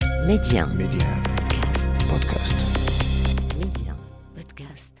ميديان بودكاست. ميديان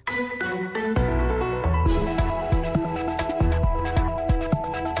بودكاست.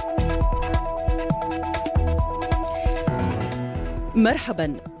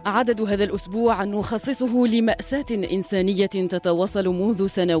 مرحبا. عدد هذا الأسبوع نخصصه لمأساة إنسانية تتواصل منذ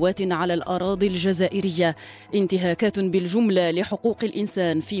سنوات على الأراضي الجزائرية. انتهاكات بالجملة لحقوق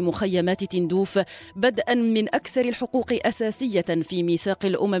الإنسان في مخيمات تندوف، بدءا من أكثر الحقوق أساسية في ميثاق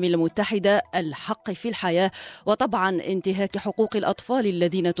الأمم المتحدة، الحق في الحياة، وطبعا انتهاك حقوق الأطفال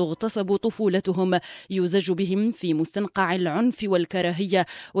الذين تغتصب طفولتهم، يزج بهم في مستنقع العنف والكراهية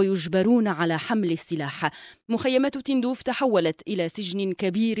ويجبرون على حمل السلاح. مخيمات تندوف تحولت إلى سجن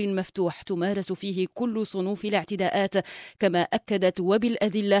كبير مفتوح تمارس فيه كل صنوف الاعتداءات، كما أكدت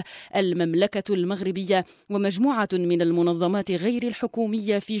وبالأدلة المملكة المغربية ومجموعة من المنظمات غير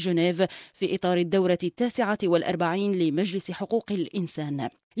الحكومية في جنيف في إطار الدورة 49 لمجلس حقوق الإنسان.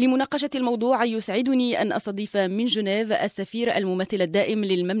 لمناقشة الموضوع يسعدني أن أستضيف من جنيف السفير الممثل الدائم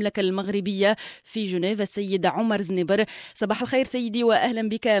للمملكة المغربية في جنيف السيد عمر زنبر. صباح الخير سيدي وأهلا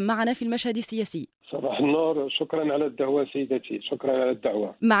بك معنا في المشهد السياسي. صباح النور، شكرا على الدعوة سيدتي، شكرا على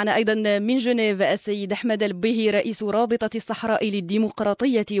الدعوة. معنا أيضا من جنيف السيد أحمد البهي رئيس رابطة الصحراء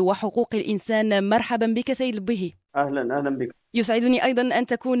للديمقراطية وحقوق الإنسان. مرحبا بك سيد البهي. أهلا بك. يسعدني أيضا أن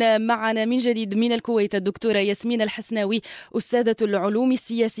تكون معنا من جديد من الكويت الدكتورة ياسمين الحسناوي، أستاذة العلوم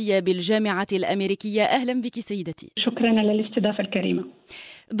السياسية بالجامعة الأمريكية. أهلا بك سيدتي. شكرا على الاستضافة الكريمة.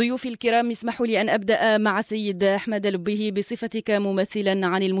 ضيوفي الكرام، اسمحوا لي أن أبدأ مع سيد أحمد البهي بصفتك ممثلا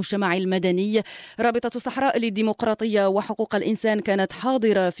عن المجتمع المدني. رابطة الصحراء للديمقراطية وحقوق الإنسان كانت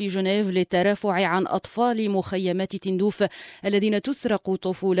حاضرة في جنيف للترافع عن أطفال مخيمات تندوف الذين تسرق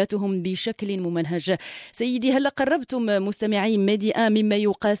طفولتهم بشكل ممنهج. سيدي، هل قربتم مستمعي ميديا مما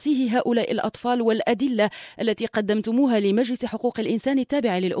يقاسيه هؤلاء الأطفال والأدلة التي قدمتموها لمجلس حقوق الإنسان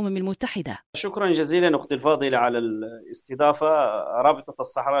التابع للأمم المتحدة؟ شكرا جزيلا أختي الفاضلة على الاستضافة. رابطة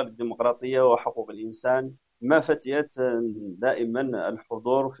الصحراء للديمقراطية وحقوق الإنسان ما فتئت دائما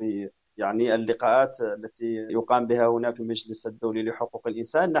الحضور في اللقاءات التي يقام بها هنا في مجلس الدولي لحقوق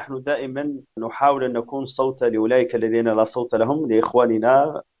الإنسان. نحن دائما نحاول أن نكون صوتا لأولئك الذين لا صوت لهم،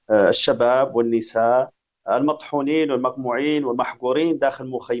 لإخواننا الشباب والنساء المطحونين والمقموعين والمحقورين داخل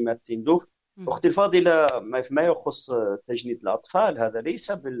مخيمات تندوف. أختي الفاضلة، ما يخص تجنيد الأطفال هذا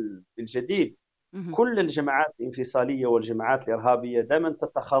ليس بالجديد. كل الجماعات الانفصالية والجماعات الإرهابية دائما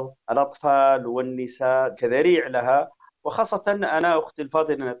تتخذ الأطفال والنساء كذريع لها، وخاصة أنا أختي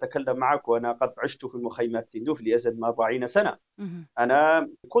الفاضلة نتكلم معك وأنا قد عشت في مخيمات تندوف لأزيد من 40 سنة. أنا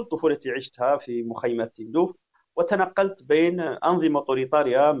كل طفولتي عشتها في مخيمات تندوف، وتنقلت بين أنظمة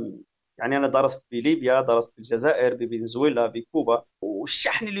أوتوريتارية. أنا درست في ليبيا، درست في الجزائر، بفنزويلا، بكوبا،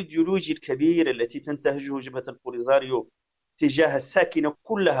 والشحن الإيديولوجي الكبير التي تنتهجه جبهة البوليزاريو تجاه الساكنة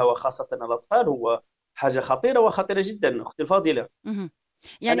كلها وخاصة الأطفال هو حاجة خطيرة وخطيرة جدا أختي الفاضلة.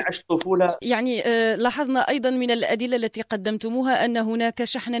 أنا عشت طفولة لاحظنا أيضا من الأدلة التي قدمتموها أن هناك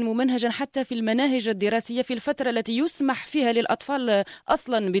شحنا ممنهجا حتى في المناهج الدراسية في الفترة التي يسمح فيها للأطفال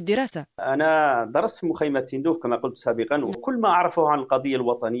أصلا بالدراسة. أنا درست في مخيمات تندوف كما قلت سابقا، وكل ما أعرفه عن القضية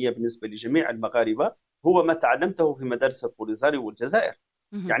الوطنية بالنسبة لجميع المغاربة هو ما تعلمته في مدارس البوليزاريو والجزائر.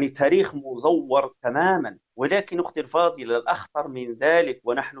 تاريخ مزور تماما. ولكن أختي الفاضلة، الأخطر من ذلك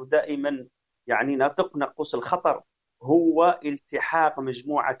ونحن دائما نطق نقص الخطر هو التحاق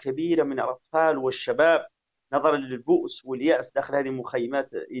مجموعة كبيرة من الأطفال والشباب نظرا للبؤس واليأس داخل هذه المخيمات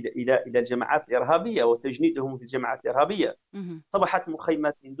إلى الجماعات الإرهابية وتجنيدهم في الجماعات الإرهابية. صبحت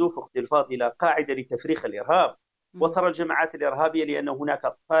مخيمات تندوف أختي الفاضلة قاعدة لتفريخ الإرهاب، وترى الجماعات الإرهابية لأن هناك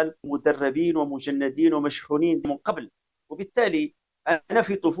أطفال مدربين ومجندين ومشحونين من قبل. وبالتالي أنا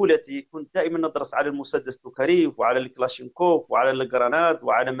في طفولتي كنت دائما ندرس على المسدس توكاريف وعلى الكلاشينكوف وعلى الجرانات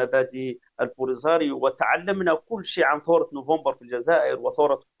وعلى مبادئ البوليزاريو، وتعلمنا كل شيء عن ثورة نوفمبر في الجزائر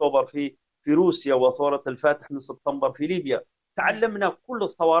وثورة أكتوبر في روسيا وثورة الفاتح من سبتمبر في ليبيا. تعلمنا كل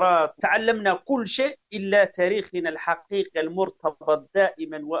الثورات، تعلمنا كل شيء إلا تاريخنا الحقيقي المرتبط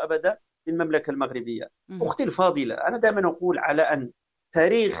دائما وأبدا بالمملكة المغربية. أختي الفاضلة، أنا دائما أقول على أن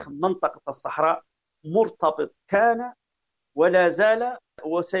تاريخ منطقة الصحراء مرتبط كان ولا زال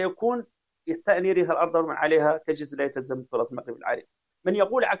وسيكون يستأني ريث الأرض ومن عليها كجزء لا يتزم التراث المغربي العريق. من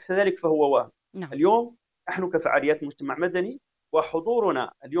يقول عكس ذلك فهو واهم. اليوم نحن كفعاليات مجتمع مدني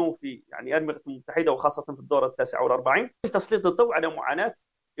وحضورنا اليوم في الأمم المتحدة وخاصة في الدورة 49 لتسليط الضوء على معاناة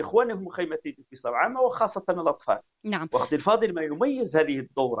إخواننا في مخيمات بصفة عامة وخاصة الأطفال. واختي الفاضل، ما يميز هذه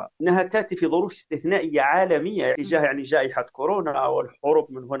الدورة أنها تأتي في ظروف استثنائية عالمية تجاه جائحة كورونا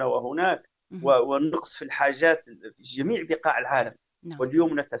والحروب من هنا وهناك والنقص في الحاجات في جميع بقاع العالم.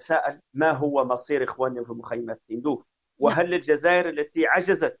 واليوم نتساءل ما هو مصير إخواننا في مخيمات تندوف؟ وهل الجزائر التي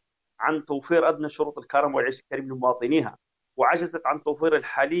عجزت عن توفير أدنى شروط الكرم والعيش الكريم لمواطنيها، وعجزت عن توفير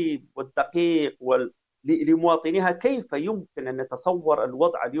الحليب والدقيق لمواطنيها، كيف يمكن أن نتصور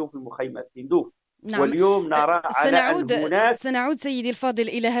الوضع اليوم في مخيمات تندوف؟ نعم. واليوم نرى على أن هناك سنعود سيدي الفاضل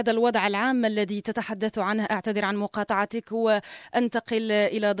إلى هذا الوضع العام الذي تتحدث عنه. أعتذر عن مقاطعتك وأنتقل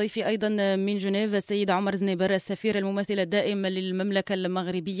إلى ضيفي أيضا من جنيف السيد عمر زنيبر، السفير الممثل الدائم للمملكة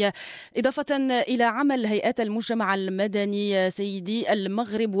المغربية. إضافة إلى عمل هيئات المجتمع المدني سيدي،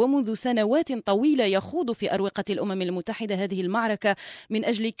 المغرب ومنذ سنوات طويلة يخوض في أروقة الأمم المتحدة هذه المعركة من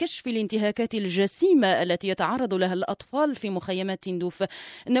أجل كشف الانتهاكات الجسيمة التي يتعرض لها الأطفال في مخيمات تندوف.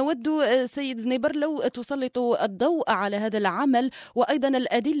 نود سيد زنيبر لو تسلط الضوء على هذا العمل وأيضا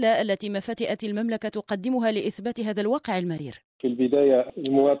الأدلة التي مفاتئ المملكة تقدمها لإثبات هذا الواقع المرير. في البداية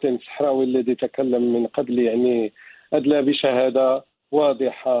المواطن الصحراوي الذي تكلم من قبل أدلى بشهادة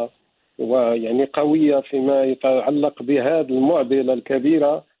واضحة قوية فيما يتعلق بهذه المعضلة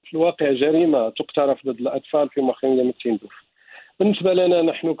الكبيرة. في الواقع جريمة تقترف ضد الأطفال في مخيمات تندوف. بالنسبة لنا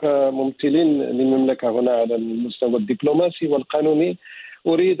نحن كممثلين للمملكة هنا على المستوى الدبلوماسي والقانوني،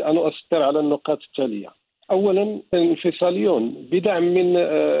 أريد أن أسطر على النقاط التالية. أولا، الانفصاليون بدعم من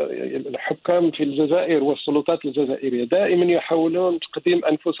الحكام في الجزائر والسلطات الجزائرية دائما يحاولون تقديم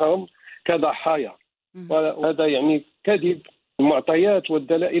أنفسهم كضحايا، وهذا كذب. المعطيات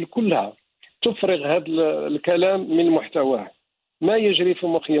والدلائل كلها تفرغ هذا الكلام من محتواه. ما يجري في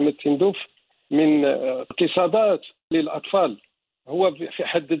مخيمات تندوف من اغتصابات للأطفال هو في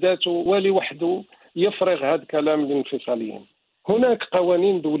حد ذاته ولوحده يفرغ هذا الكلام للانفصاليين. هناك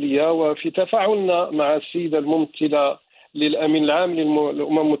قوانين دولية، وفي تفاعلنا مع السيدة الممثلة للأمين العام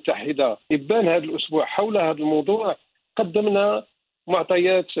للأمم المتحدة إبان هذا الأسبوع حول هذا الموضوع، قدمنا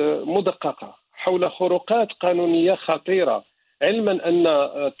معطيات مدققة حول خروقات قانونية خطيرة، علما أن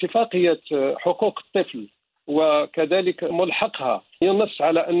اتفاقية حقوق الطفل وكذلك ملحقها ينص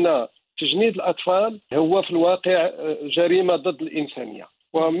على أن تجنيد الأطفال هو في الواقع جريمة ضد الإنسانية.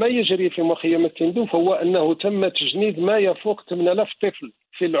 وما يجري في مخيمات تندوف هو أنه تم تجنيد ما يفوق 8000 طفل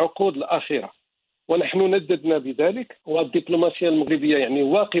في العقود الأخيرة، ونحن نددنا بذلك. والدبلوماسية المغربية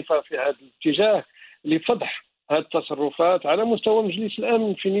واقفة في هذا الاتجاه لفضح هذه التصرفات على مستوى مجلس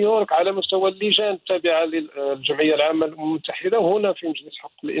الأمن في نيويورك، على مستوى اللجان التابعة للجمعية العامة للأمم المتحدة، وهنا في مجلس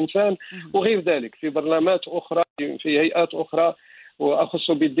حقوق الإنسان وغير ذلك في برلمانات أخرى، في هيئات أخرى،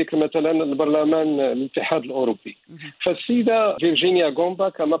 وأخص بالذكر مثلا البرلمان الاتحاد الأوروبي. فالسيدة فيرجينيا غومبا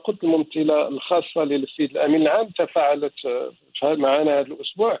كما قلت الممثلة الخاصة للسيد الأمين العام تفاعلت معنا هذا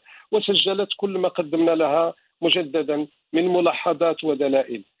الأسبوع وسجلت كل ما قدمنا لها مجددا من ملاحظات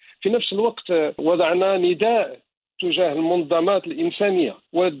ودلائل. في نفس الوقت وضعنا نداء تجاه المنظمات الإنسانية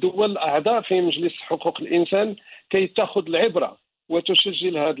والدول الأعضاء في مجلس حقوق الإنسان كي تأخذ العبرة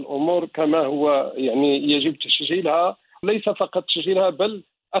وتسجل هذه الأمور كما هو يجب تسجيلها، ليس فقط تسجيلها بل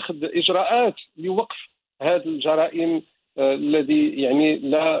أخذ إجراءات لوقف هذه الجرائم الذي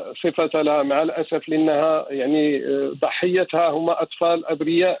لا صفة لها مع الأسف، لأنها ضحيتها هم أطفال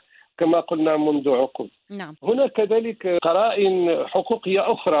أبرياء كما قلنا منذ عقود. نعم. هناك كذلك قرائن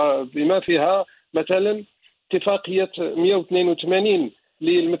حقوقية أخرى بما فيها مثلا اتفاقية 182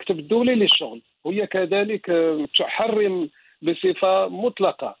 للمكتب الدولي للشغل، وهي كذلك تحرم بصفة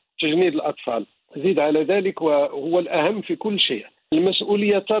مطلقة تجنيد الأطفال. زيد على ذلك وهو الأهم في كل شيء،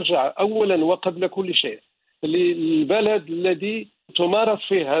 المسؤولية ترجع أولا وقبل كل شيء للبلد الذي تمارس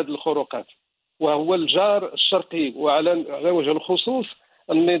فيه هذه الخروقات، وهو الجار الشرقي، وعلى وجه الخصوص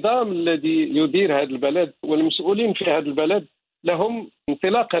النظام الذي يدير هذا البلد والمسؤولين في هذا البلد لهم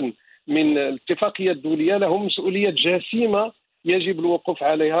انطلاقا من الاتفاقية الدولية لهم مسؤولية جسيمة يجب الوقوف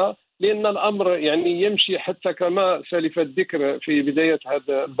عليها، لأن الأمر يمشي حتى كما سلف الذكر في بداية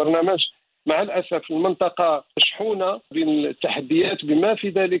هذا البرنامج. مع الأسف المنطقة مشحونة بالتحديات بما في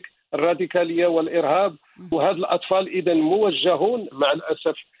ذلك الراديكالية والإرهاب، وهذا الأطفال إذن موجهون مع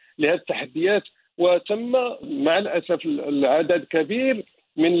الأسف لهذه التحديات. وتم مع الأسف العدد كبير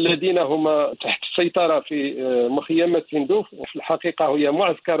من الذين هم تحت السيطرة في مخيمات تندوف، وفي الحقيقة هي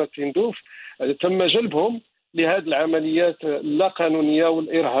معسكرة تندوف، تم جلبهم لهذه العمليات اللا قانونية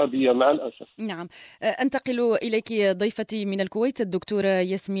والإرهابية مع الأسف. نعم. أنتقل إليك ضيفتي من الكويت الدكتورة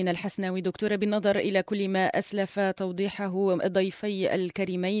ياسمين الحسناوي. دكتورة، بالنظر إلى كل ما أسلف توضيحه ضيفي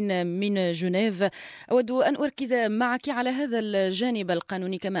الكريمين من جنيف، أود أن أركز معك على هذا الجانب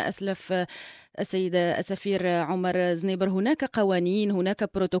القانوني كما أسلف السيدة السفير عمر زنيبر. هناك قوانين،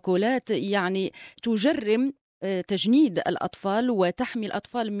 هناك بروتوكولات تجرم تجنيد الأطفال وتحمي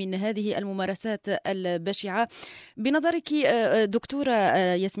الأطفال من هذه الممارسات البشعة. بنظرك دكتورة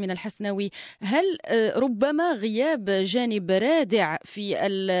ياسمين الحسناوي، هل ربما غياب جانب رادع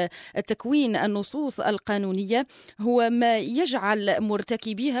في تكوين النصوص القانونية هو ما يجعل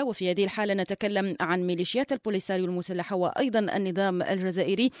مرتكبيها، وفي هذه الحالة نتكلم عن ميليشيات البوليساريو المسلحة وأيضا النظام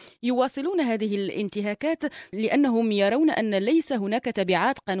الجزائري، يواصلون هذه الانتهاكات لأنهم يرون أن ليس هناك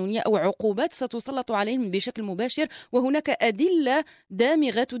تبعات قانونية أو عقوبات ستسلط عليهم بشكل مباشر، وهناك أدلة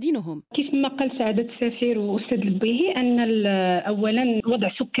دامغة تدينهم؟ كيف ما قال سعادة السفير وأستاذ البويهي أن أولا وضع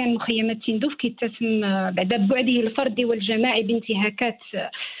سكان مخيمات تندوف كيتسم بعد بعده الفردي والجماعي بانتهاكات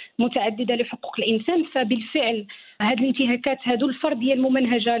متعددة لحقوق الإنسان، فبالفعل هذه الانتهاكات هذو الفردية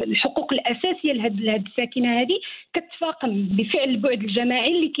الممنهجة الحقوق الأساسية لهذه الساكنة هذه كتفاقم بفعل البعد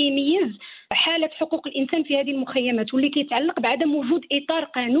الجماعي اللي كيميز حالة حقوق الإنسان في هذه المخيمات، واللي كيتعلق بعدم وجود إطار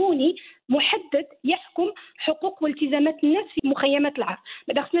قانوني محدد يحكم حقوق والتزامات الناس في مخيمات العار.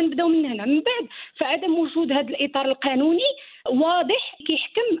 بعد خصنا نبداو من هنا. من بعد فعدم وجود هذا الإطار القانوني واضح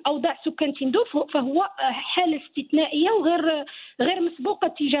كيحكم أوضاع سكان تندوف، فهو حالة استثنائية وغير مسبوقة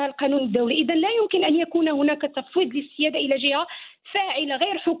تجاه القانون الدولي. إذا لا يمكن أن يكون هناك تفويض للسيادة إلى جهة فاعلة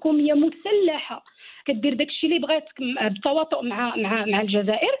غير حكومية مسلحة كدير داكشي اللي بغات بالتواطؤ مع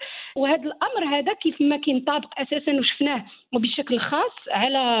الجزائر. وهذا الامر هذا كيف ما كينطبق اساسا وشفناه وبشكل خاص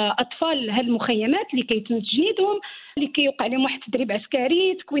على اطفال هذه المخيمات اللي كيتم تجنيدهم، اللي كيوقع عليهم واحد التدريب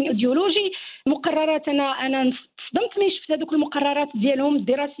عسكري، تكوين ايديولوجي، مقررات. انا صدمت ملي شفت هذوك المقررات ديالهم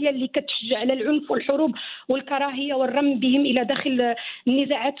الدراسيه اللي كتشجع على العنف والحروب والكراهيه والرم بهم الى داخل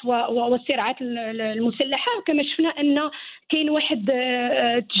النزاعات والصراعات المسلحه. كما شفنا ان كاين واحد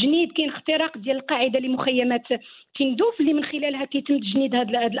تجنيد، كاين اختراق ديال القاعده لمخيمات تندوف اللي من خلالها كيتم تجنيد هاد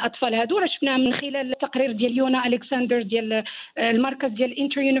الاطفال هادو. راه شفناها من خلال التقرير ديال يونا الكسندر ديال المركز ديال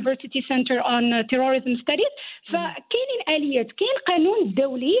انتر يونيفرسيتي سنتر اون تيروريزم ستاديز. فكاينين اليات، كاين قانون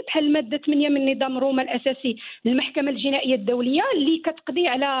دولي بحال الماده 8 من نظام روما الاساسي للمحكمه الجنائيه الدوليه اللي كتقضي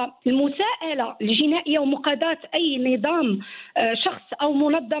على المساءله الجنائيه ومقاضاه اي نظام شخص او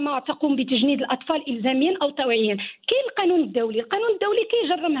منظمه تقوم بتجنيد الاطفال الزاميا او طوعيا. كاين القانون الدولي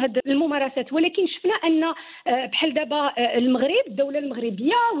كيجرم هذه الممارسات، ولكن شفنا ان بحال دابا المغرب، الدولة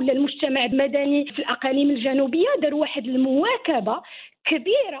المغربية ولا المجتمع المدني في الأقاليم الجنوبية داروا واحد المواكبة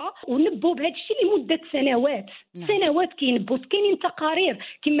كبيرة ونبوا بهذا الشيء لمدة سنوات كينبوا. كاينين تقارير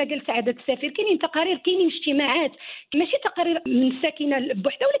كما قال سعادة السفير، كاينين تقارير، كاينين اجتماعات، ماشي تقارير من ساكنة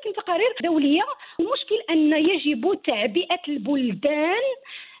بوحدها ولكن تقارير دولية. المشكل أن يجب تعبئة البلدان،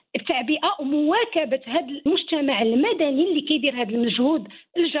 التعبئة ومواكبة هذا المجتمع المدني اللي كيدير هذا المجهود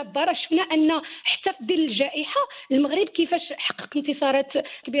الجبار. شفنا أن حتى في ظل الجائحة المغرب كيفاش حقق انتصارات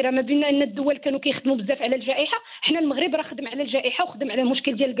كبيرة، ما بين أن الدول كانوا كيخدموا بزاف على الجائحة، حنا المغرب راه خدم على الجائحة وخدم على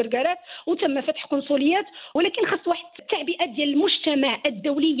المشكل ديال الكركارات وتم فتح قنصليات، ولكن خاص واحد التعبئة ديال المجتمع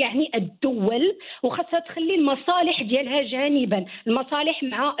الدولي، يعني الدول، وخاصها تخلي المصالح ديالها جانبا، المصالح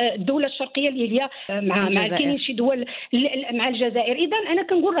مع الدولة الشرقية اللي هي مع كاينين شي دول مع الجزائر. إذا أنا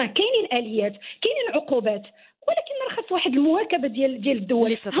كنقول كاينين اليات، كاينين عقوبات، ولكن راه خاص واحد المواكبه ديال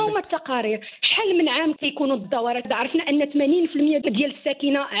الدول. هما التقارير شحال من عام كيكونوا الدورات، عرفنا ان 80% ديال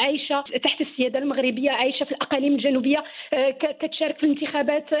الساكنه عايشه تحت السياده المغربيه، عايشه في الاقاليم الجنوبيه، كتشارك في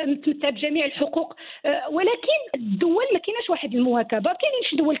الانتخابات، متمتعه بجميع الحقوق، ولكن الدول ما كايناش واحد المواكبه. كاينين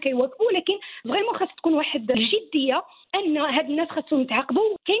شي دول كيواكبوا، ولكن فريمون خاص تكون واحد الجديه ان هاد الناس خاصهم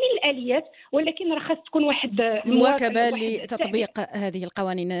يتعاقبوا. كاينين الاليات ولكن راه خاص تكون واحد المواكبه لتطبيق هذه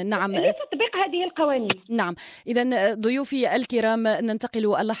القوانين. نعم، لتطبيق هذه القوانين. نعم. إذن ضيوفي الكرام،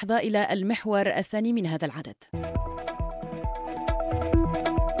 ننتقل اللحظة إلى المحور الثاني من هذا العدد.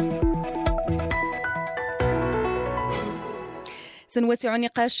 سنوسع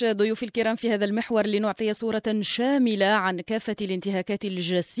نقاش ضيوف الكرام في هذا المحور لنعطي صورة شاملة عن كافة الانتهاكات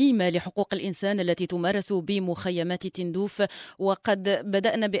الجسيمة لحقوق الإنسان التي تمارس بمخيمات تندوف، وقد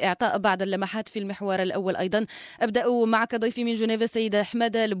بدأنا بإعطاء بعض اللمحات في المحور الأول. أيضا أبدأ معك ضيفي من جنيف السيدة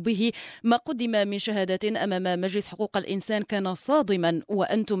أحمد لبيه. ما قدم من شهادات أمام مجلس حقوق الإنسان كان صادما،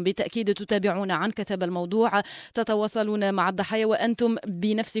 وأنتم بالتأكيد تتابعون عن كتب الموضوع، تتواصلون مع الضحايا، وأنتم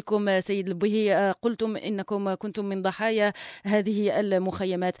بنفسكم سيد لبيه قلتم إنكم كنتم من ضحايا هذه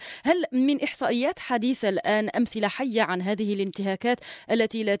المخيمات. هل من إحصائيات حديثة الآن أمثلة حية عن هذه الانتهاكات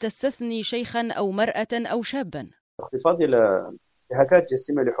التي لا تستثني شيخا أو مرأة أو شابا؟ اختفاض إلى انتهاكات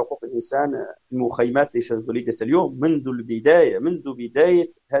جسيمة لحقوق الإنسان، المخيمات ليست وليدة اليوم، منذ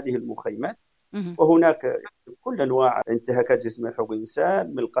بداية هذه المخيمات. وهناك كل أنواع انتهاكات جسيمة لحقوق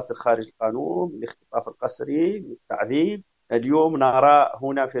الإنسان، من القتل خارج القانون، من الاختطاف القسري، من التعذيب. اليوم نرى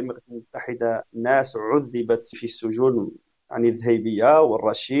هنا في المملكة المتحدة ناس عذبت في السجون، يعني الذهيبية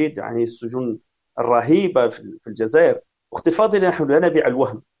والرشيد، يعني السجون الرهيبة في الجزائر. أختي الفاضلة، نحن لا نبيع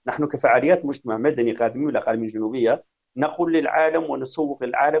الوهم. نحن كفعاليات مجتمع مدني قادمين من الأقاليم الجنوبية نقول للعالم ونسوق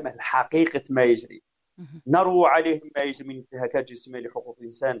للعالم الحقيقة ما يجري. نروى عليهم ما يجري من انتهاكات جسيمة لحقوق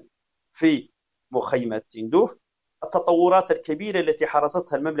الإنسان في مخيمات تندوف، التطورات الكبيرة التي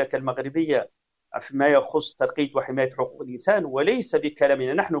حرزتها المملكة المغربية فيما يخص ترقية وحماية حقوق الإنسان، وليس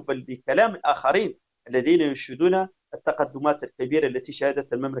بكلامنا نحن بل بكلام الآخرين الذين ينشدون التقدمات الكبيرة التي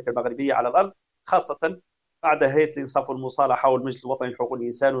شهدتها المملكة المغربية على الأرض، خاصة بعد هيئة الإنصاف والمصالحة والمجلس الوطني لحقوق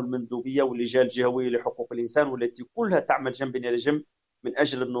الإنسان والمندوبية واللجان الجهوية لحقوق الإنسان، والتي كلها تعمل جنبا إلى جنب من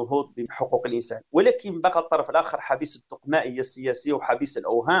أجل النهوض بحقوق الإنسان. ولكن بقى الطرف الآخر حبيس التقمائية السياسية وحبيس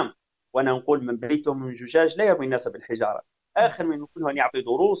الأوهام، وأنا نقول من بيتهم من زجاج لا يرمي الناس بالحجارة. آخر من يمكنه أن يعطي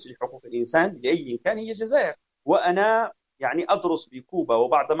دروس لحقوق الإنسان لأي كان هي الجزائر. وأنا أدرس بكوبا،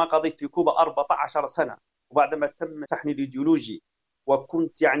 وبعدما قضيت في كوبا 14 سنة، وبعدما تم سحني الإيديولوجي،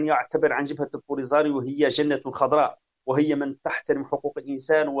 وكنت أعتبر عن جبهة البوليزاريو وهي جنة خضراء، وهي من تحترم حقوق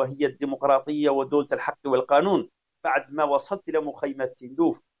الإنسان، وهي الديمقراطية ودولة الحق والقانون. بعد ما وصلت إلى مخيمات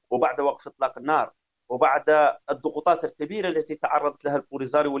تندوف، وبعد وقف إطلاق النار، وبعد الضغوطات الكبيرة التي تعرضت لها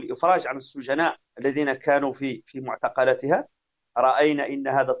البوليزاريو والإفراج عن السجناء الذين كانوا في معتقلاتها، رأينا إن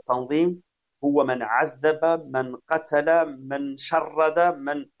هذا التنظيم هو من عذب، من قتل، من شرد،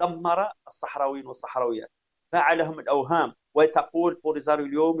 من دمر الصحراويين والصحراويات، فعلهم الأوهام. وتقول بوليزاريو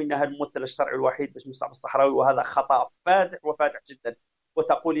اليوم إنها الممثل الشرعي الوحيد باش مصعب الصحراوي، وهذا خطأ فادح وفادح جدا.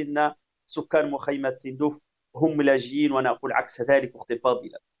 وتقول إن سكان مخيمات تندوف هم لاجئين، وأنا أقول عكس ذلك. أختي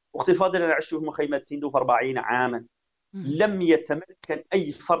الفاضلة، أنا عشت في مخيمات تندوف 40 عاما. لم يتمكن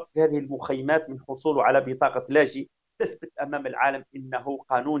أي فرد في هذه المخيمات من حصوله على بطاقة لاجئ تثبت أمام العالم إنه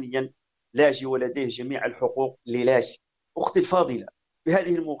قانونيا لاجئ ولديه جميع الحقوق للاجئ. أختي الفاضلة، في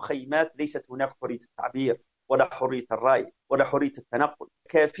هذه المخيمات ليست هناك حرية التعبير ولا حرية الرأي ولا حرية التنقل.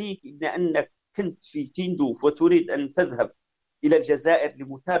 كافيك إن أنك كنت في تندوف وتريد أن تذهب إلى الجزائر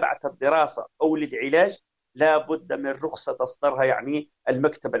لمتابعة الدراسة أو للعلاج، لا بد من رخصة تصدرها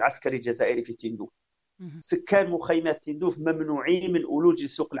المكتب العسكري الجزائري في تندوف. سكان مخيمات تندوف ممنوعين من الولوج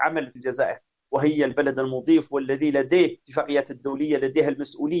لسوق العمل في الجزائر، وهي البلد المضيف والذي لديه اتفاقيات الدولية، لديها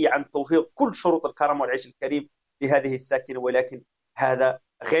المسؤولية عن توفير كل شروط الكرم والعيش الكريم لهذه الساكنة، ولكن هذا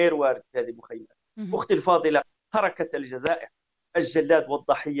غير وارد في هذه المخيمات. أختي الفاضلة، تركت الجزائر الجلاد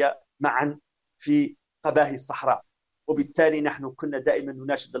والضحية معا في قباهي الصحراء، وبالتالي نحن كنا دائما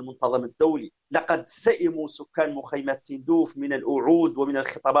نناشد المنتظم الدولي. لقد سئموا سكان مخيمات تندوف من الوعود ومن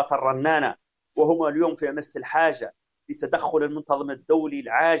الخطابات الرنانة، وهم اليوم في أمس الحاجة لتدخل المنتظم الدولي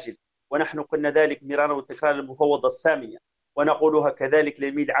العاجل، ونحن قلنا ذلك مرارا وتكرارا للمفوضة السامية، ونقولها كذلك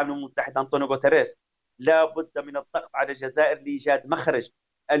لأمين العام المتحد أنطونيو غوتيريس. لا بد من الضغط على الجزائر لإيجاد مخرج.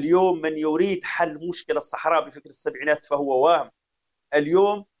 اليوم من يريد حل مشكلة الصحراء بفكر السبعينات فهو واهم.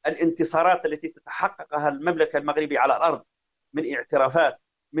 اليوم الانتصارات التي تتحققها المملكة المغربية على الأرض من اعترافات،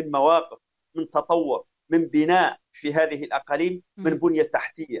 من مواقف، من تطور، من بناء في هذه الأقاليم، من بنية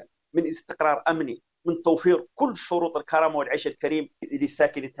تحتية، من استقرار أمني، من توفير كل شروط الكرامة والعيش الكريم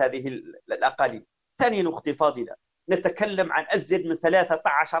لساكنة هذه الأقاليم. ثانيا أختي الفاضلة، نتكلم عن أزيد من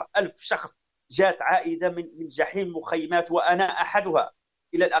 13,000 شخص جاءت عائدة من جحيم مخيمات، وأنا أحدها،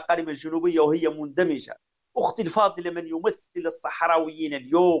 إلى الأقاليم الجنوبية وهي مندمجة. أختي الفاضلة، من يمثل الصحراويين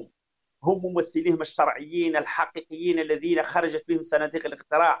اليوم هم ممثليهم الشرعيين الحقيقيين الذين خرجت بهم صناديق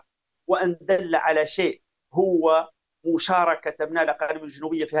الاقتراع. وأن دل على شيء هو مشاركة أبناء الأقاليم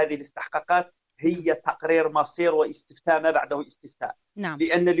الجنوبية في هذه الاستحقاقات، هي تقرير مصير واستفتاء ما بعده استفتاء. نعم.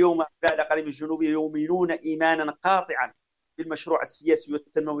 لأن اليوم أبناء الأقاليم الجنوبية يؤمنون إيمانا قاطعا بالمشروع السياسي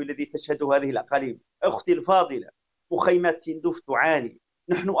والتنموي الذي تشهده هذه الأقاليم. أختي الفاضلة، مخيمات تندوف تعاني.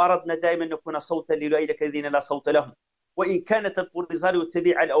 نحن أردنا دائما أن نكون صوتا لأولئك الذين لا صوت لهم، وإن كانت البوليزاريو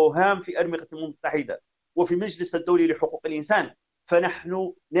تبيع الأوهام في أرمغة المتحدة وفي مجلس الدولي لحقوق الإنسان،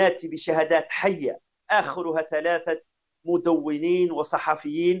 فنحن ناتي بشهادات حية آخرها 3 مدونين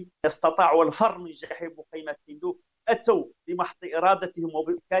وصحفيين استطاعوا الفر من جحيم مخيمات تندوف، أتوا بمحض إرادتهم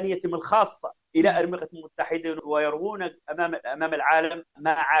وبإمكانيتهم الخاصة إلى أرمغة المتحدة ويروون أمام العالم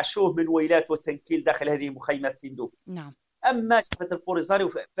ما عاشوه من ويلات والتنكيل داخل هذه مخيمات تندوف. نعم. أما جبهة البوليزاريو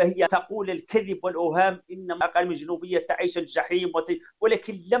فهي تقول الكذب والأوهام، إن الأقاليم الجنوبية تعيش الجحيم،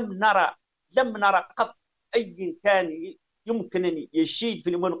 ولكن لم نرى قط أي كان يمكن أن يشيد في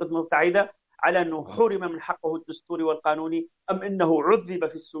الأمم المتحدة على أنه حرم من حقه الدستوري والقانوني، أم أنه عذب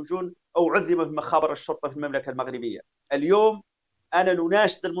في السجون أو عذب في مخابر الشرطة في المملكة المغربية. اليوم أنا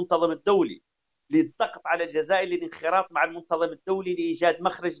نناشد المنتظم الدولي للضغط على الجزائر للانخراط مع المنتظم الدولي لإيجاد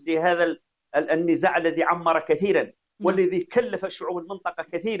مخرج لهذا النزاع الذي عمر كثيرا والذي كلف شعوب المنطقة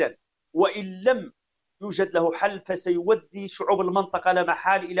كثيرا. وإن لم يوجد له حل فسيودي شعوب المنطقة لا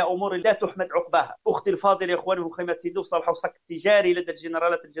محال إلى أمور لا تحمد عقباها. أختي الفاضلة يا إخواني، مخيمات تندوف صبحوا صك تجاري لدى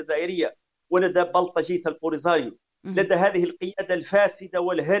الجنرالات الجزائرية ولدى بلطجية البوليزاريو، لدى هذه القيادة الفاسدة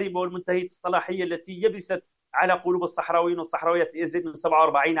والهرمة والمنتهية الصلاحية التي يبست على قلوب الصحراويين والصحراويات ليزيد من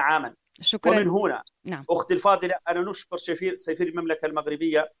 47 عاما. شكرا. ومن هنا أختي الفاضلة أنا نشكر سفير المملكة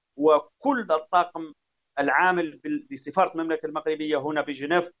المغربية وكل الطاقم العامل بسفارة المملكة المغربية هنا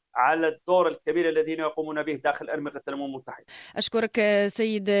بجنيف على الدور الكبير الذين يقومون به داخل أرمغة الأمم المتحدة. أشكرك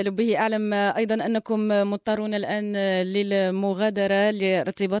سيد لبيه. أعلم أيضا أنكم مضطرون الآن للمغادرة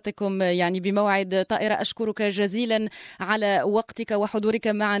لارتباطكم يعني بموعد طائرة. أشكرك جزيلا على وقتك وحضورك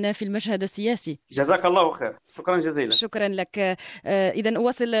معنا في المشهد السياسي. جزاك الله خير. شكرا جزيلا. شكرا لك. إذن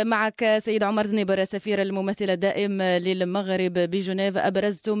أواصل معك سيد عمر زنيبر سفير الممثل الدائم للمغرب بجنيف.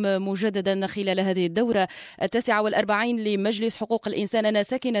 أبرزتم مجددا خلال هذه الدورة 49 لمجلس حقوق الإنسان أن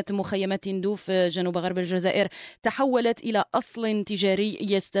ساكنة مخيمات تندوف جنوب غرب الجزائر تحولت إلى أصل تجاري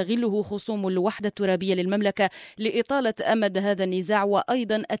يستغله خصوم الوحدة الترابية للمملكة لإطالة أمد هذا النزاع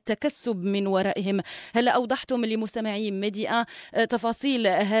وأيضا التكسب من ورائهم. هل أوضحتم لمستمعي ميديا تفاصيل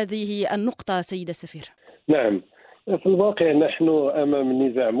هذه النقطة سيد السفير؟ نعم، في الواقع نحن أمام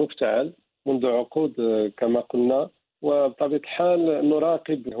نزاع مفتعل منذ عقود كما قلنا، وبطبيعة الحال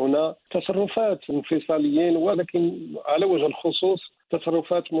نراقب هنا تصرفات انفصاليين ولكن على وجه الخصوص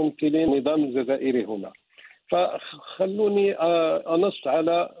تصرفات ممثلين النظام الجزائري هنا. فخلوني أنص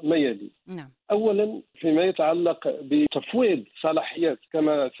على ما يلي. أولا فيما يتعلق بتفويض صلاحيات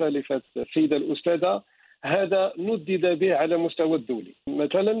كما سالفت السيدة الأستاذة، هذا ندد به على مستوى الدولي.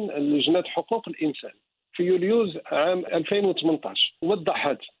 مثلا لجنة حقوق الإنسان في يوليوز عام 2018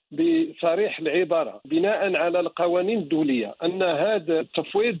 وضحت بصريح العبارة بناء على القوانين الدولية أن هذا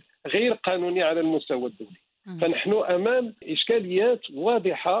التفويض غير قانوني على المستوى الدولي. فنحن أمام إشكاليات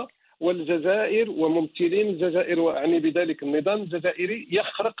واضحة، والجزائر وممثلين الجزائر وأعني بذلك النظام الجزائري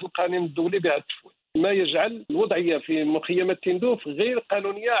يخرق القانون الدولي بهذا التفويض، ما يجعل الوضعية في مخيمات تندوف غير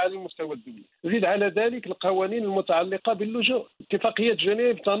قانونية على المستوى الدولي. زيد على ذلك القوانين المتعلقة باللجوء. اتفاقية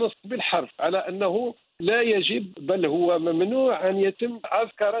جنيف تنص بالحرف على أنه لا يجب بل هو ممنوع أن يتم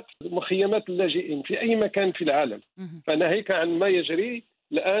عسكرة مخيمات اللاجئين في أي مكان في العالم. فناهيك عن ما يجري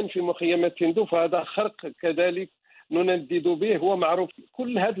الآن في مخيمات تندوف، هذا خرق كذلك نندد به هو معروف.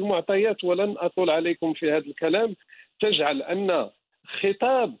 كل هذه المعطيات ولن أطول عليكم في هذا الكلام تجعل أن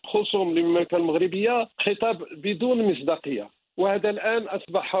خطاب خصوم للمملكة المغربية خطاب بدون مصداقية، وهذا الآن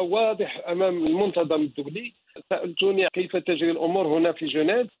أصبح واضح أمام المنتظم الدولي. سألتوني كيف تجري الأمور هنا في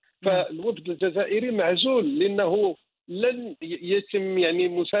جنيف، فالوفد الجزائري معزول لأنه لن يتم يعني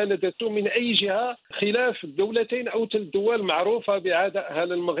مساندته من أي جهة خلاف الدولتين أو الدول معروفة بعدائها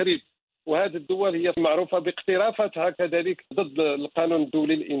للمغرب، وهذه الدول هي معروفة باقترافتها كذلك ضد القانون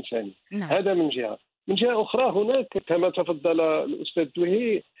الدولي الإنساني. هذا من جهة. من جهة أخرى هناك كما تفضل الأستاذ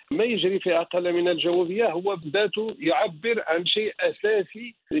دوهي ما يجري في أقل من الجوبية هو بذاته يعبر عن شيء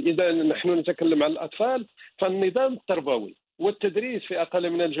أساسي. إذا نحن نتكلم عن الأطفال فالنظام التربوي والتدريس في أقل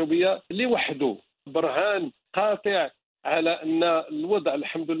من الجوبية لوحده برهان قاطع على أن الوضع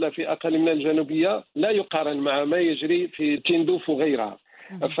الحمد لله في أقل من الجنوبية لا يقارن مع ما يجري في تندوف وغيرها.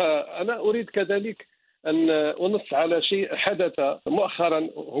 فأنا أريد كذلك أن أنص على شيء حدث مؤخرا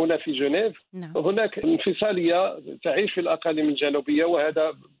هنا في جنيف. هناك انفصالية تعيش في الأقاليم الجنوبية،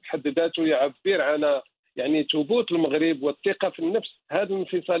 وهذا بحد ذاته يعبر عن يعني ثبوت المغرب والثقة في النفس. هذه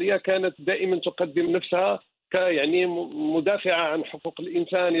الانفصالية كانت دائما تقدم نفسها يعني مدافعة عن حقوق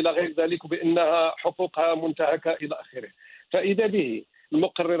الإنسان إلى غير ذلك، بأنها حقوقها منتهكة إلى آخره. فإذا به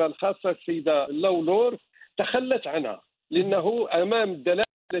المقررة الخاصة السيدة لولور تخلت عنها، لأنه أمام الدلائل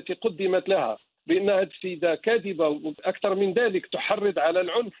التي قدمت لها بأن هذه السيدة كاذبة، وأكثر من ذلك تحرض على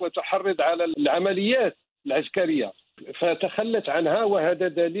العنف وتحرض على العمليات العسكرية، فتخلت عنها. وهذا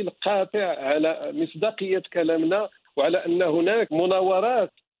دليل قاطع على مصداقية كلامنا وعلى أن هناك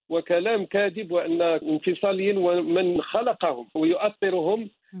مناورات وكلام كاذب، وأن انفصاليين ومن خلقهم ويؤطرهم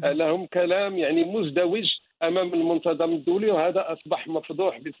لهم كلام يعني مزدوج أمام المنتظم الدولي، وهذا أصبح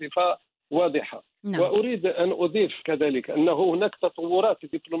مفضوح بصفة واضحة. وأريد أن أضيف كذلك أنه هناك تطورات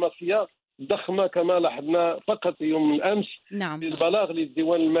دبلوماسية ضخمة كما لاحظنا فقط يوم الأمس بالبلاغ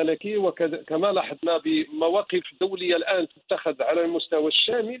للديوان الملكي، وكما لاحظنا بمواقف دولية الآن تتخذ على المستوى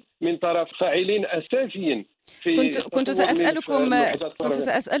الشامل من طرف فاعلين أساسيين كنت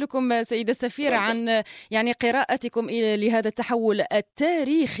سأسألكم سيد السفير عن يعني قراءتكم لهذا التحول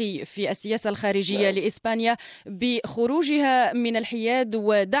التاريخي في السياسة الخارجية لإسبانيا بخروجها من الحياد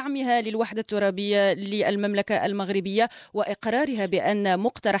ودعمها للوحدة الترابية للمملكة المغربية وإقرارها بأن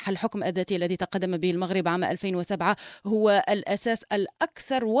مقترح الحكم الذاتي الذي تقدم به المغرب عام 2007 هو الأساس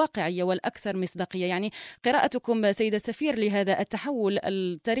الأكثر واقعية والأكثر مصداقية. يعني قراءتكم سيد السفير لهذا التحول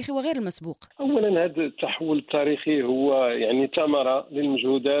التاريخي وغير المسبوق. أولا هذا التحول التاريخي هو يعني ثمرة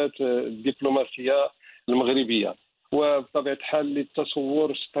للمجهودات الدبلوماسية المغربية وبطبيعة الحال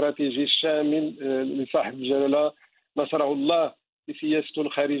للتصور الاستراتيجي الشامل لصاحب الجلالة نصره الله بسياسته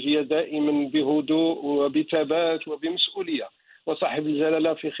الخارجية دائما بهدوء وبثبات وبمسؤولية. وصاحب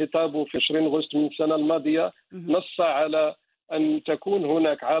الجلالة في خطابه في 20 أغسطس من السنة الماضية نص على أن تكون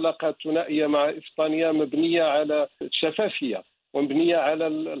هناك علاقات ثنائية مع إسبانيا مبنية على الشفافية ومبنية على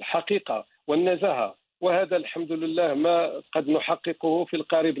الحقيقة والنزاهة، وهذا الحمد لله ما قد نحققه في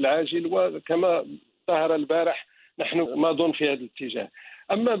القريب العاجل، وكما ظهر البارح نحن ماضون في هذا الاتجاه.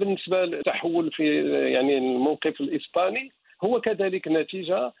 أما بالنسبة للتحول في يعني الموقف الإسباني هو كذلك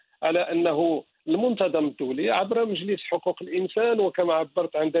نتيجة على أنه المنتظم الدولي عبر مجلس حقوق الإنسان وكما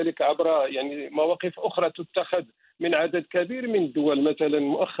عبرت عن ذلك عبر يعني مواقف أخرى تتخذ من عدد كبير من الدول، مثلا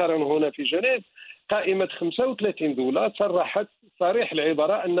مؤخرا هنا في جنيف قائمة 35 دولة صرحت صريح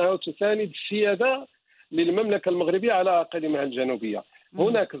العبارة أنها تساند السيادة للمملكة المغربية على أقاليمها الجنوبية.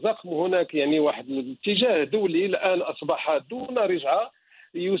 هناك زخم، هناك يعني واحد الاتجاه دولي الآن أصبح دون رجعة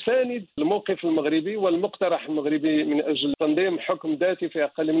يساند الموقف المغربي والمقترح المغربي من أجل تنظيم حكم ذاتي في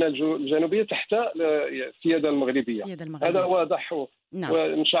أقاليمنا الجنوبية تحت السيادة المغربية. هذا واضح. نعم.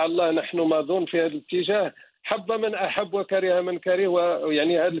 وإن شاء الله نحن ماضون في هذا الاتجاه، حب من أحب وكره من كره،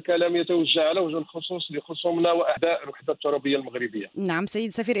 ويعني هذا الكلام يتوجه على وجه الخصوص لخصومنا وأعداء الوحدة الترابية المغربية. نعم سيد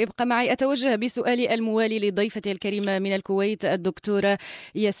سفير، ابقى معي. أتوجه بسؤالي الموالي لضيفتي الكريمة من الكويت الدكتورة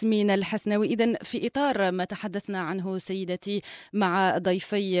ياسمين الحسنوي. إذن في إطار ما تحدثنا عنه سيدتي مع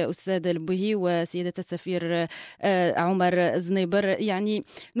ضيفي أستاذ البهي وسيدة السفير عمر زنيبر، يعني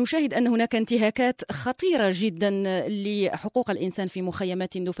نشاهد أن هناك انتهاكات خطيرة جدا لحقوق الإنسان في مخيمات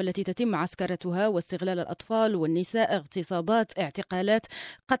تندوف التي تتم عسكرتها واستغلال الأطفال والنساء، اغتصابات، اعتقالات،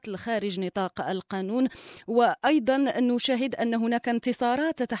 قتل خارج نطاق القانون. وأيضا نشاهد أن هناك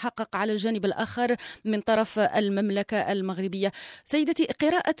انتصارات تتحقق على الجانب الآخر من طرف المملكة المغربية. سيدتي،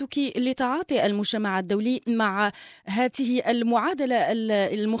 قراءتك لتعاطي المجتمع الدولي مع هذه المعادلة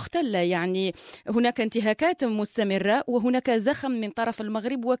المختلة؟ يعني هناك انتهاكات مستمرة وهناك زخم من طرف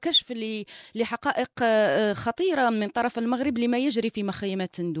المغرب وكشف لحقائق خطيرة من طرف المغرب لما يجري في مخيمات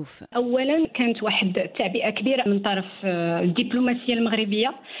تندوف. أولا كانت واحد تعبئة كبيرة من طرف الدبلوماسية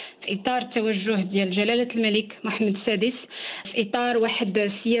المغربية في إطار توجه ديال جلالة الملك محمد السادس، في إطار واحد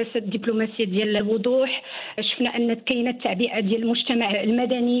السياسة الدبلوماسية ديال الوضوح. شفنا أن كاينة تعبئة ديال المجتمع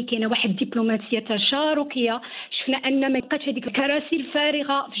المدني، كاينة واحد دبلوماسية تشاركية. شفنا أن ما بقاتش هذيك الكراسي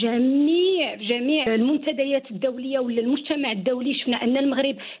الفارغة في جميع المنتديات الدولية ولا المجتمع الدولي. شفنا أن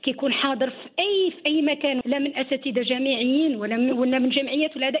المغرب كيكون حاضر في أي مكان، لا من أساتذة جامعيين ولا من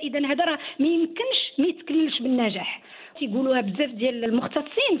جمعيات ولا هذا. إذن هذا راه ما يمكنش ما يتكللش بالنجاح. يقولوها بزاف ديال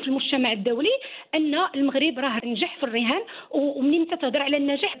المختصين في المجتمع الدولي ان المغرب راه نجح في الرهان، ومنين تتهضر على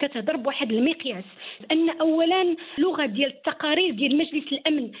النجاح كتهضر بواحد المقياس. ان اولا اللغه ديال التقارير ديال مجلس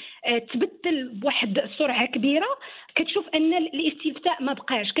الامن تبدل بواحد السرعه كبيره. كتشوف ان الاستفتاء ما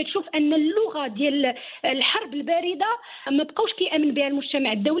بقاش، كتشوف ان اللغه ديال الحرب البارده ما بقاوش كيامن بها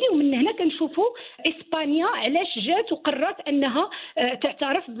المجتمع الدولي. ومن هنا كنشوفوا اسبانيا علاش جات وقررت انها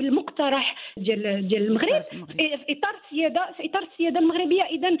تعترف بالمقترح ديال المغرب في اطار السياده المغربيه.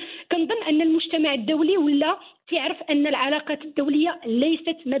 اذا كنظن ان المجتمع الدولي ولا تعرف أن العلاقات الدولية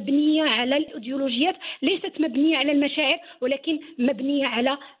ليست مبنية على الأيديولوجيات، ليست مبنية على المشاعر، ولكن مبنية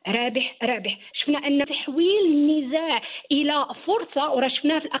على رابح. شفنا أن تحويل النزاع إلى فرصة، ورا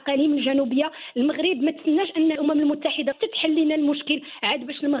شفناها في الأقاليم الجنوبية. المغرب ما تسناش أن الأمم المتحدة تحل لنا المشكل عاد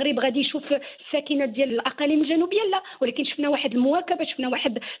باش المغرب غادي يشوف الساكنة ديال الأقاليم الجنوبية، لا، ولكن شفنا واحد المواكبة، شفنا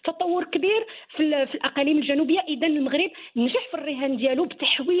واحد تطور كبير في الأقاليم الجنوبية. إذا المغرب نجح في الرهان ديالو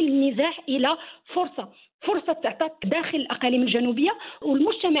بتحويل النزاع إلى فرصة تعطى داخل الأقاليم الجنوبية،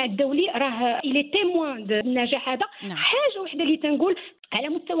 والمجتمع الدولي راه إلي تيموان بالنجاح هذا. حاجة واحدة اللي تنقول على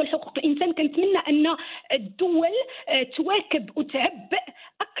مستوى حقوق الإنسان، كنتمنى أن الدول تواكب وتعبئ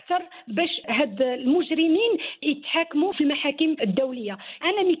أكثر اكثر باش هاد المجرمين يتحاكموا في المحاكم الدوليه.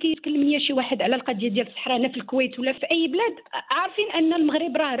 انا ملي كيتكلم ليا شي واحد على القضيه ديال الصحراء هنا في الكويت ولا في اي بلاد، عارفين ان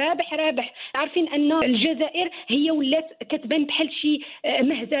المغرب راه رابح، عارفين ان الجزائر هي ولات كتبان بحال شي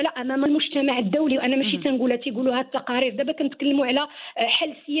مهزله امام المجتمع الدولي. وانا ماشي تنقولها، تيقولوا هاد التقارير. دابا كنتكلموا على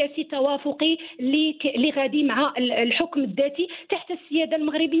حل سياسي توافقي اللي غادي مع الحكم الذاتي تحت السياده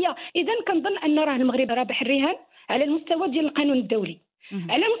المغربيه. اذا كنظن ان راه المغرب رابح الرهان على المستوى ديال القانون الدولي،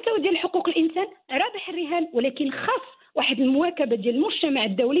 على مستوى ديال حقوق الانسان رابح الرهان، ولكن خاص واحد المواكبه ديال المجتمع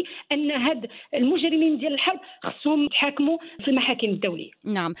الدولي ان هاد المجرمين ديال الحرب خصهم يتحاكموا في المحاكم الدوليه.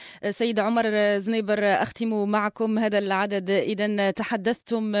 نعم. سيد عمر زنيبر، اختم معكم هذا العدد. اذا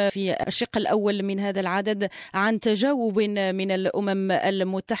تحدثتم في الشق الاول من هذا العدد عن تجاوب من الامم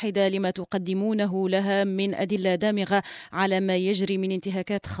المتحده لما تقدمونه لها من ادله دامغه على ما يجري من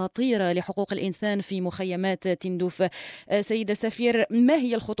انتهاكات خطيره لحقوق الانسان في مخيمات تندوف. سيدة سفير، ما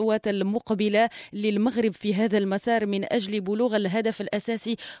هي الخطوات المقبله للمغرب في هذا المسار من أجل بلوغ الهدف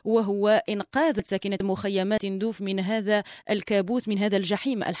الأساسي وهو إنقاذ ساكنة مخيمات تندوف من هذا الكابوس، من هذا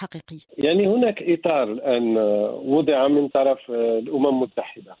الجحيم الحقيقي؟ يعني هناك إطار الآن وضع من طرف الأمم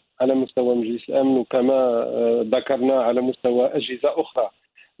المتحدة على مستوى مجلس الأمن، وكما ذكرنا على مستوى أجهزة أخرى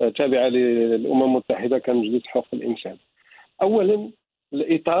تابعة للأمم المتحدة كمجلس حقوق الإنسان. أولا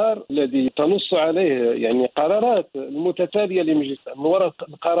الإطار الذي تنص عليه يعني قرارات المتتالية لمجلس الأمن، وراء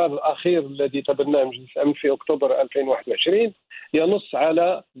القرار الأخير الذي تبناه مجلس الأمن في أكتوبر 2021 ينص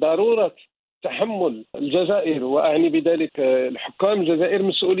على ضرورة تحمل الجزائر، وأعني بذلك الحكام الجزائر،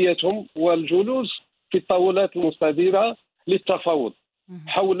 مسؤوليتهم والجلوس في الطاولات المستديرة للتفاوض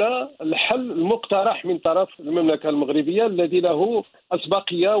حول الحل المقترح من طرف المملكة المغربية الذي له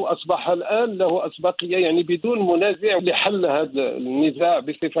أسبقية، وأصبح الآن له أسبقية يعني بدون منازع لحل هذا النزاع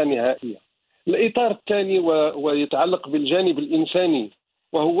بصفة نهائية. الإطار الثاني ويتعلق بالجانب الإنساني،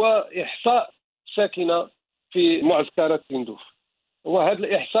 وهو إحصاء ساكنة في معسكرات تندوف. وهذا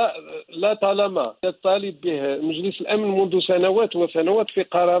الإحصاء لا طالما يطالب به مجلس الأمن منذ سنوات وسنوات في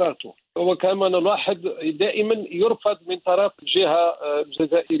قراراته، وكما نلاحظ دائما يرفض من طرف الجهة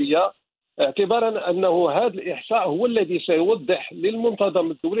الجزائرية، اعتبارا أنه هذا الإحصاء هو الذي سيوضح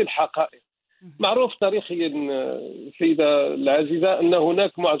للمنتظم الدولي الحقائق. معروف تاريخيا سيدة العزيزة أن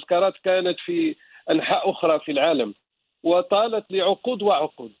هناك معسكرات كانت في أنحاء أخرى في العالم وطالت لعقود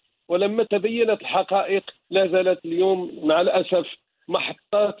وعقود، ولما تبينت الحقائق لا زالت اليوم مع الأسف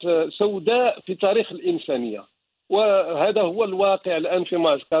محطات سوداء في تاريخ الإنسانية. وهذا هو الواقع الآن في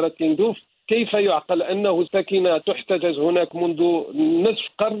معسكرات تندوف. كيف يعقل أنه ساكنة تحتجز هناك منذ نصف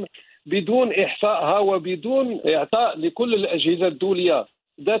قرن بدون إحصائها وبدون إعطاء لكل الأجهزة الدولية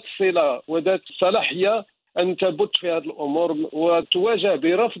ذات الصلة وذات الصلاحية أن تبت في هذه الأمور وتواجه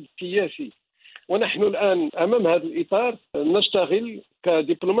برفض سياسي. ونحن الآن أمام هذا الإطار نشتغل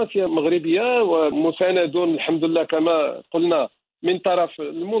كدبلوماسية مغربية ومساندون الحمد لله كما قلنا من طرف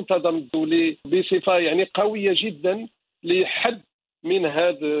المنتظم الدولي بصفة يعني قوية جدا لحد من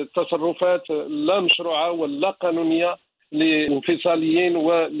هذه التصرفات لا مشروعة ولا قانونية للانفصاليين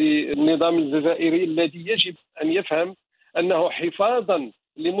وللنظام الجزائري الذي يجب أن يفهم أنه حفاظا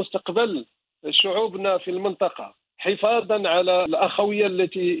لمستقبل شعوبنا في المنطقة، حفاظا على الأخوية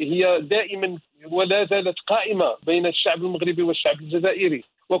التي هي دائما ولا زالت قائمة بين الشعب المغربي والشعب الجزائري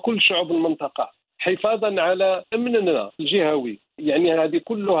وكل شعوب المنطقة، حفاظا على أمننا الجهوي. يعني هذه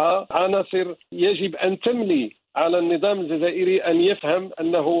كلها عناصر يجب أن تملي على النظام الجزائري أن يفهم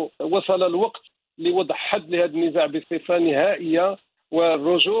أنه وصل الوقت لوضع حد لهذا النزاع بصفة نهائية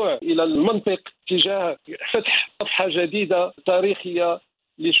والرجوع إلى المنطق تجاه فتح صفحة جديدة تاريخية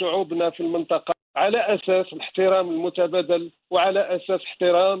لشعوبنا في المنطقة على أساس الاحترام المتبادل وعلى أساس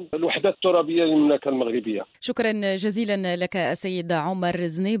احترام الوحدة الترابية للمملكة المغربية. شكرا جزيلا لك السيد عمر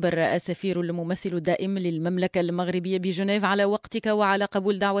زنيبر، السفير الممثل الدائم للمملكة المغربية بجنيف، على وقتك وعلى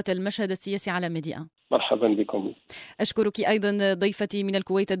قبول دعوة المشهد السياسي على ميديا. مرحبا بكم. أشكرك أيضا ضيفتي من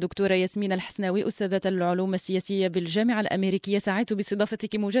الكويت الدكتورة ياسمين الحسناوي، أستاذة العلوم السياسية بالجامعة الأمريكية. سعدت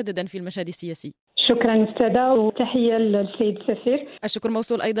باستضافتك مجددا في المشهد السياسي. شكرا أستاذة، وتحية للسيد السفير. الشكر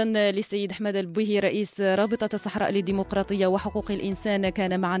موصول أيضا للسيد أحمد البويهي رئيس رابطة الصحراء للديمقراطية وحقوق الإنسان،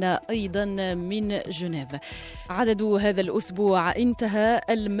 كان معنا أيضا من جنيف. عدد هذا الأسبوع انتهى.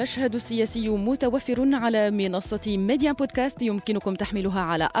 المشهد السياسي متوفر على منصة ميديا بودكاست، يمكنكم تحميلها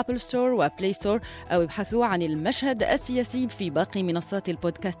على أبل ستور وبلاي ستور، أو ابحثوا عن المشهد السياسي في باقي منصات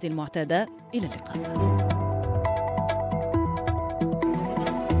البودكاست المعتادة. إلى اللقاء.